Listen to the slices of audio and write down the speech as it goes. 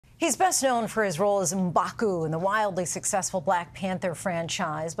He's best known for his role as M'Baku in the wildly successful Black Panther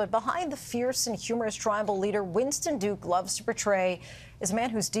franchise. But behind the fierce and humorous tribal leader, Winston Duke loves to portray as a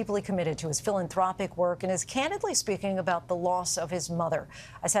man who's deeply committed to his philanthropic work and is candidly speaking about the loss of his mother.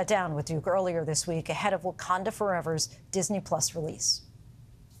 I sat down with Duke earlier this week ahead of Wakanda Forever's Disney Plus release.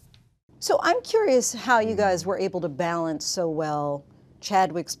 So I'm curious how you guys were able to balance so well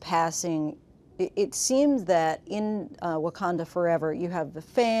Chadwick's passing. It seems that in Wakanda Forever, you have the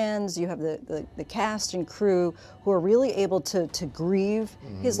fans, you have the cast and crew who are really able to grieve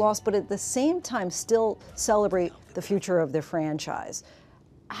his loss, but at the same time still celebrate the future of the franchise.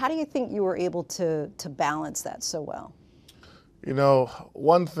 How do you think you were able to balance that so well? You know,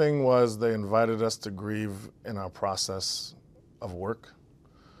 one thing was they invited us to grieve in our process of work.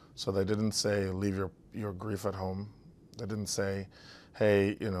 So they didn't say, leave your grief at home. They didn't say,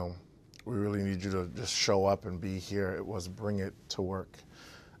 hey, you know, we really need you to just show up and be here. It was bring it to work.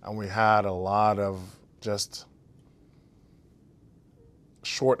 And we had a lot of just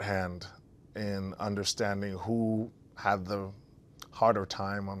shorthand in understanding who had the harder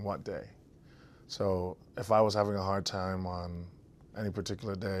time on what day. So if I was having a hard time on any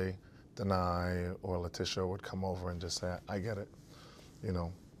particular day, Denai or Letitia would come over and just say, I get it, you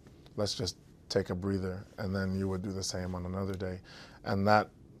know, let's just take a breather. And then you would do the same on another day. And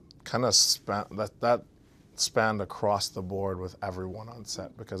that kind of spanned across the board with everyone on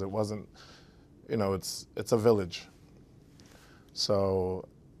set, because it wasn't, you know, it's a village. So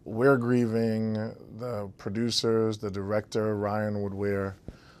we're grieving, the producers, the director, Ryan would wear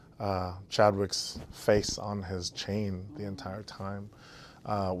Chadwick's face on his chain the entire time.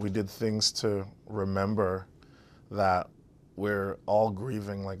 We did things to remember that we're all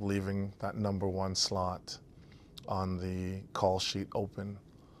grieving, like leaving that #1 slot on the call sheet open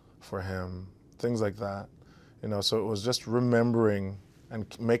for him, things like that. You know, so it was just remembering and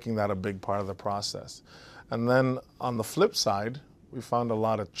making that a big part of the process. And then on the flip side, we found a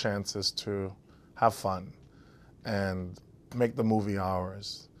lot of chances to have fun and make the movie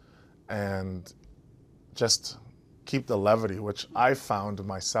ours and just keep the levity, which I found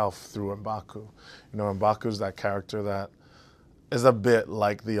myself through M'Baku. You know, M'Baku's that character that is a bit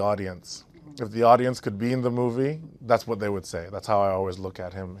like the audience. If the audience could be in the movie, that's what they would say. That's how I always look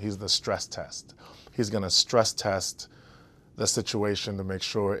at him. He's the stress test. He's going to stress test the situation to make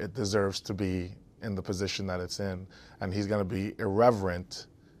sure it deserves to be in the position that it's in. And he's going to be irreverent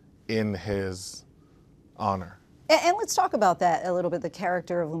in his honor. And let's talk about that a little bit, the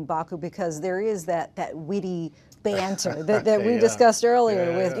character of M'Baku, because there is that witty banter that we discussed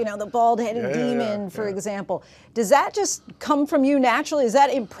earlier with, you know, the bald-headed demon, for example. Does that just come from you naturally? Is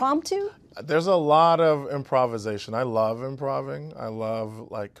that impromptu? There's a lot of improvisation. I love improving. I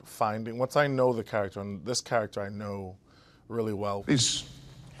love like finding, once I know the character, and this character I know really well. This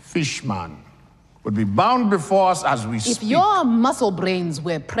fishman would be bound before us as we speak. If your muscle brains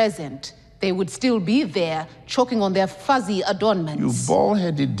were present, they would still be there, choking on their fuzzy adornments. You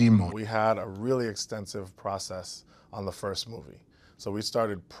bald-headed demon. We had a really extensive process on the first movie. So we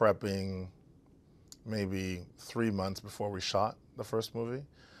started prepping maybe 3 months before we shot the first movie.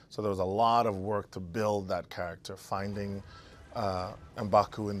 So there was a lot of work to build that character, finding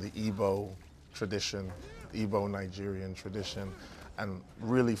M'Baku in the Igbo tradition, the Igbo Nigerian tradition, and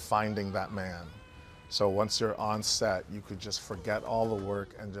really finding that man. So once you're on set, you could just forget all the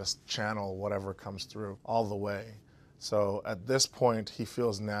work and just channel whatever comes through all the way. So at this point, he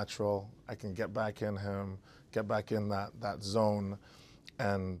feels natural. I can get back in him, get back in that zone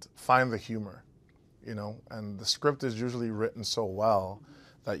and find the humor, you know? And the script is usually written so well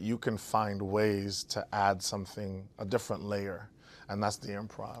that you can find ways to add something, a different layer, and that's the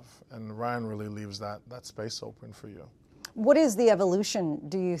improv. And Ryan really leaves that space open for you. What is the evolution,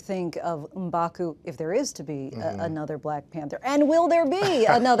 do you think, of M'Baku, if there is to be another Black Panther? And will there be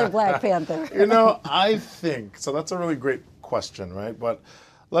another Black Panther? You know, I think, so that's a really great question, right? But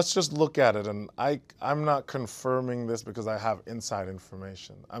let's just look at it, and I'm not confirming this because I have inside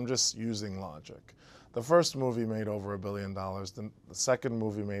information. I'm just using logic. The first movie made over $1 billion. The second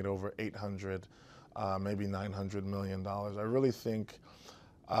movie made over 800, maybe $900 million. I really think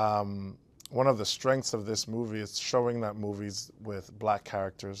one of the strengths of this movie is showing that movies with Black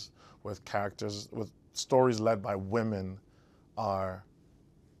characters, with stories led by women are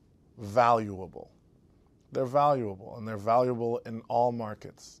valuable. They're valuable, and they're valuable in all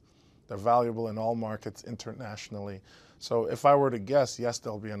markets. They're valuable in all markets internationally. So if I were to guess, yes,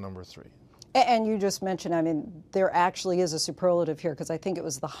 there'll be a #3. And you just mentioned, I mean, there actually is a superlative here, because I think it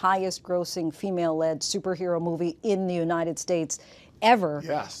was the highest grossing female-led superhero movie in the United States ever.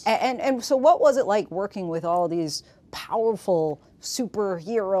 Yes. And so what was it like working with all these powerful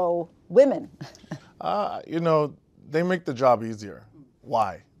superhero women. You know, they make the job easier.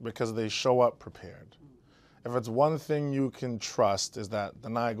 Why? Because they show up prepared. If it's one thing you can trust is that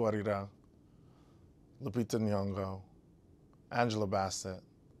Danai Gurira, Lupita Nyong'o, Angela Bassett,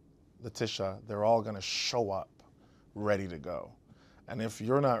 Letitia, they're all gonna show up ready to go. And if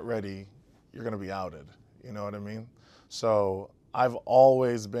you're not ready, you're gonna be outed. You know what I mean? So I've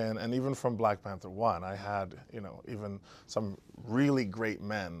always been, and even from Black Panther 1, I had, you know, even some really great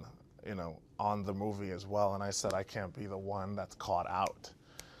men, you know, on the movie as well. And I said, I can't be the one that's caught out.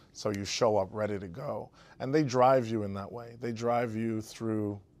 So you show up ready to go. And they drive you in that way. They drive you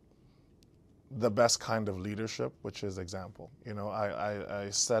through the best kind of leadership, which is example. You know, I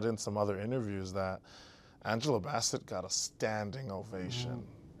said in some other interviews that Angela Bassett got a standing ovation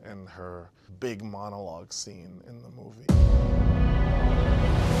in her big monologue scene in the movie.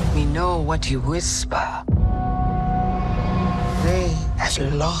 We know what you whisper. They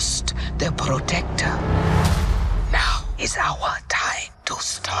have lost their protector. Now is our time to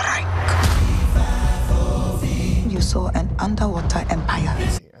strike. You saw an underwater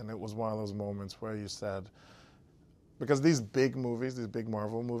empire. And it was one of those moments where you said, because these big movies, these big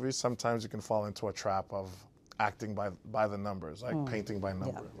Marvel movies, sometimes you can fall into a trap of acting by the numbers, like painting by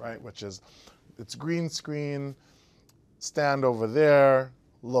number, right? Which is, it's green screen, stand over there,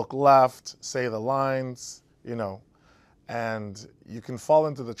 look left, say the lines, you know, and you can fall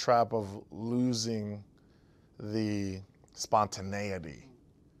into the trap of losing the spontaneity.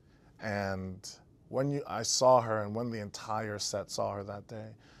 And when I saw her, and when the entire set saw her that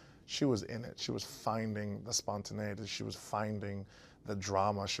day, she was in it. She was finding the spontaneity. She was finding the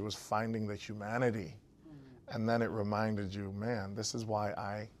drama. She was finding the humanity. And then it reminded you, man, this is why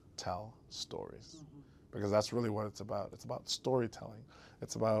I tell stories. Because that's really what it's about. It's about storytelling.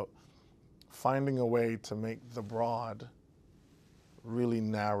 It's about finding a way to make the broad really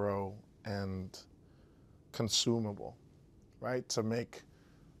narrow and consumable, right? To make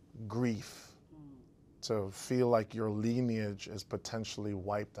grief, to feel like your lineage is potentially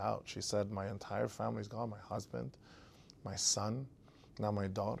wiped out. She said, my entire family's gone. My husband, my son, now my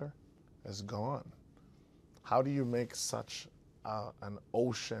daughter is gone. How do you make such an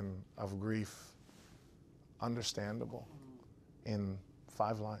ocean of grief understandable in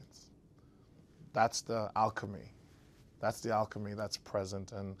 5 lines? That's the alchemy. That's the alchemy that's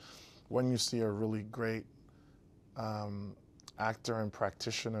present. And when you see a really great actor and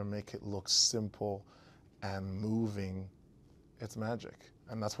practitioner make it look simple and moving, it's magic.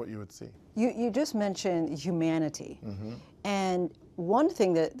 And that's what you would see. You just mentioned humanity. And one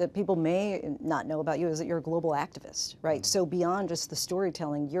thing that people may not know about you is that you're a global activist, right? So beyond just the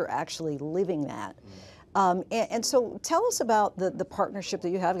storytelling, you're actually living that. And so tell us about the partnership that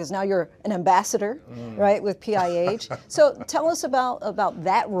you have, because now you're an ambassador, right, with PIH. So tell us about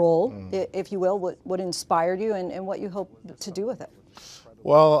that role, if you will, what inspired you and what you hope to do with it.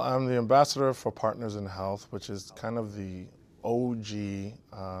 Well, I'm the ambassador for Partners in Health, which is kind of the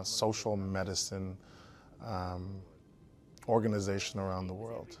OG social medicine organization around the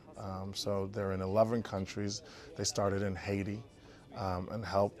world. So they're in 11 countries. They started in Haiti and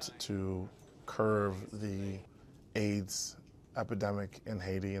helped to curb the AIDS epidemic in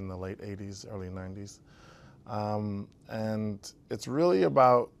Haiti in the late 80s, early 90s. And it's really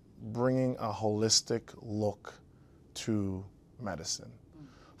about bringing a holistic look to medicine.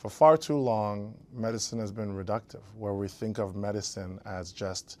 For far too long, medicine has been reductive, where we think of medicine as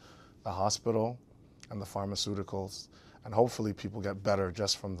just the hospital and the pharmaceuticals, and hopefully people get better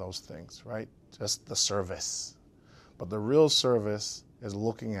just from those things, right? Just the service. But the real service is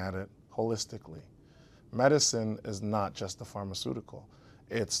looking at it holistically. Medicine is not just the pharmaceutical.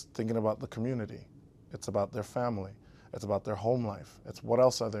 It's thinking about the community. It's about their family. It's about their home life. It's what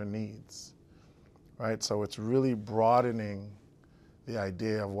else are their needs, right? So it's really broadening the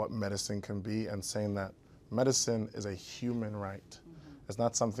idea of what medicine can be and saying that medicine is a human right. It's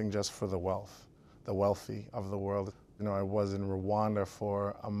not something just for the wealthy of the world. You know, I was in Rwanda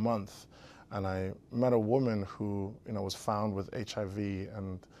for a month and I met a woman who, you know, was found with HIV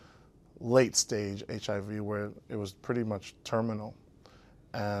and late stage HIV where it was pretty much terminal.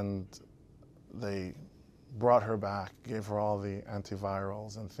 And they brought her back, gave her all the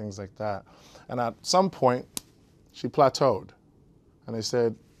antivirals and things like that. And at some point, she plateaued. And they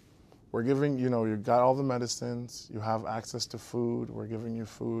said, we're giving, you know, you got all the medicines, you have access to food, we're giving you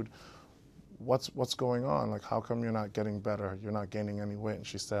food. What's going on? Like, how come you're not getting better? You're not gaining any weight? And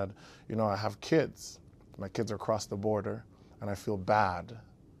she said, you know, I have kids. My kids are across the border, and I feel bad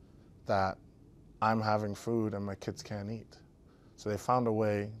that I'm having food and my kids can't eat. So they found a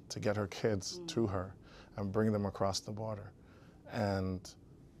way to get her kids to her. and bring them across the border and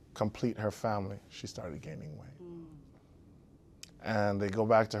complete her family, she started gaining weight. And they go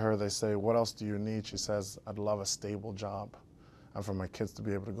back to her, they say, what else do you need? She says, I'd love a stable job and for my kids to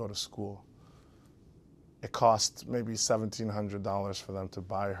be able to go to school. It cost maybe $1,700 for them to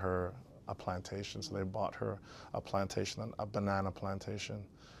buy her a plantation. So they bought her a plantation, a banana plantation.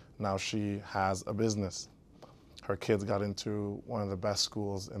 Now she has a business. Her kids got into one of the best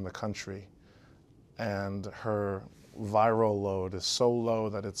schools in the country, and her viral load is so low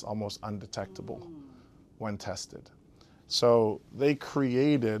that it's almost undetectable when tested. So they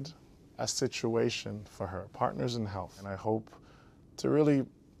created a situation for her, Partners in Health, and I hope to really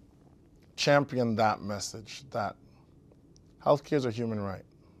champion that message that healthcare is a human right.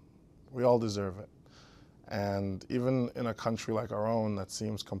 We all deserve it. And even in a country like our own that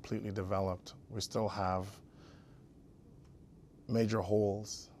seems completely developed, we still have major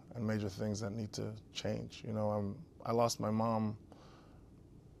holes and major things that need to change. You know, I lost my mom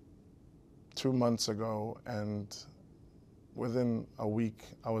 2 months ago, and within a week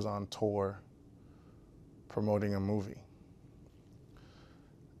I was on tour promoting a movie.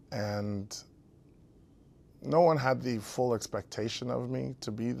 And no one had the full expectation of me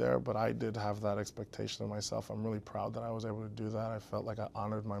to be there, but I did have that expectation of myself. I'm really proud that I was able to do that. I felt like I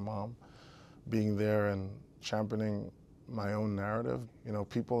honored my mom being there and championing my own narrative. You know,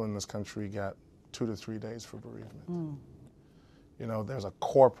 people in this country get 2 to 3 days for bereavement. You know, there's a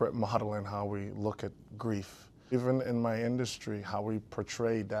corporate model in how we look at grief. Even in my industry, how we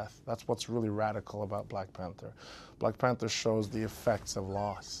portray death, that's what's really radical about Black Panther. Black Panther shows the effects of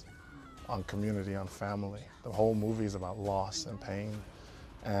loss on community, on family. The whole movie is about loss and pain.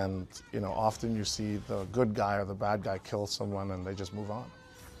 And, you know, often you see the good guy or the bad guy kill someone and they just move on.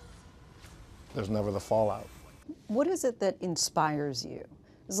 There's never the fallout. What is it that inspires you?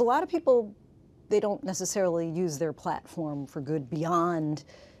 There's a lot of people, they don't necessarily use their platform for good beyond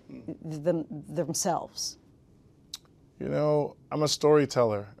themselves. You know, I'm a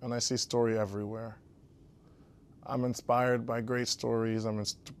storyteller and I see story everywhere. I'm inspired by great stories. I'm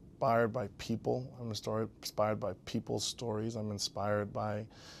inspired by people. I'm inspired by people's stories. I'm inspired by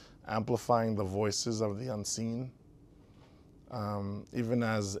amplifying the voices of the unseen. Even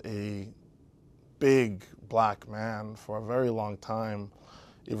as a big Black man for a very long time,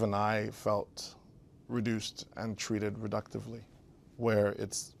 even I felt reduced and treated reductively, where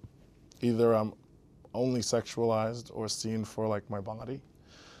it's either I'm only sexualized or seen for like my body,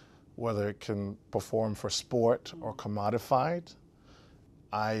 whether it can perform for sport or commodified.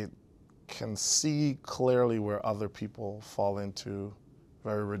 I can see clearly where other people fall into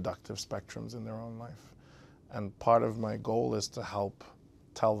very reductive spectrums in their own life. And part of my goal is to help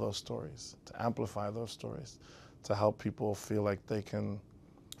tell those stories, to amplify those stories, to help people feel like they can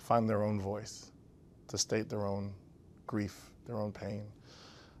find their own voice, to state their own grief, their own pain.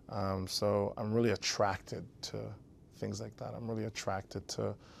 So I'm really attracted to things like that. I'm really attracted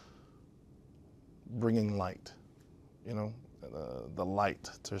to bringing light, you know, the light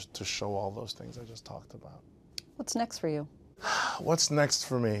to show all those things I just talked about. What's next for you? What's next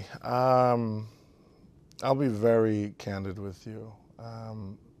for me? I'll be very candid with you.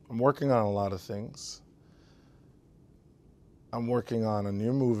 I'm working on a lot of things. I'm working on a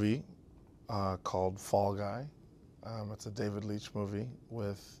new movie called Fall Guy. It's a David Leitch movie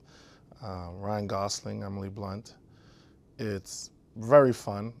with Ryan Gosling, Emily Blunt. It's very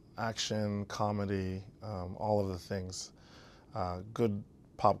fun, action, comedy, all of the things. Good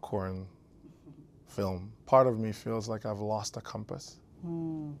popcorn film. Part of me feels like I've lost a compass,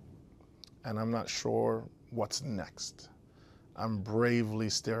 and I'm not sure what's next. I'm bravely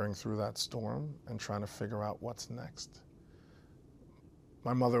staring through that storm and trying to figure out what's next.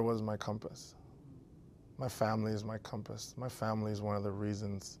 My mother was my compass. My family is my compass. My family is one of the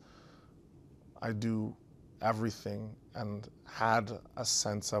reasons I do everything and had a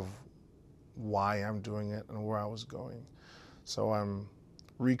sense of why I'm doing it and where I was going. So I'm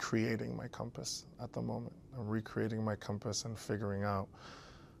recreating my compass at the moment. I'm recreating my compass and figuring out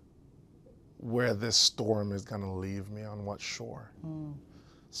where this storm is going to leave me, on what shore.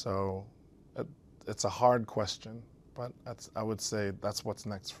 So it's a hard question, but I would say that's what's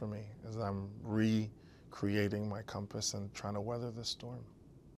next for me, is I'm recreating my compass and trying to weather this storm.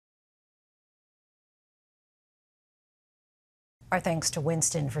 Our thanks to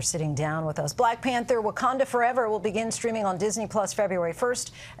Winston for sitting down with us. Black Panther: Wakanda Forever will begin streaming on Disney Plus February 1st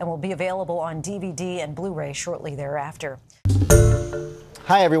and will be available on DVD and Blu-ray shortly thereafter.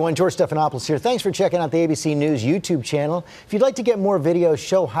 Hi, everyone. George Stephanopoulos here. Thanks for checking out the ABC News YouTube channel. If you'd like to get more videos,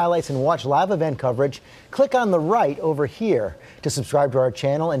 show highlights, and watch live event coverage, click on the right over here to subscribe to our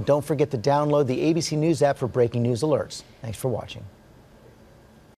channel. And don't forget to download the ABC News app for breaking news alerts. Thanks for watching.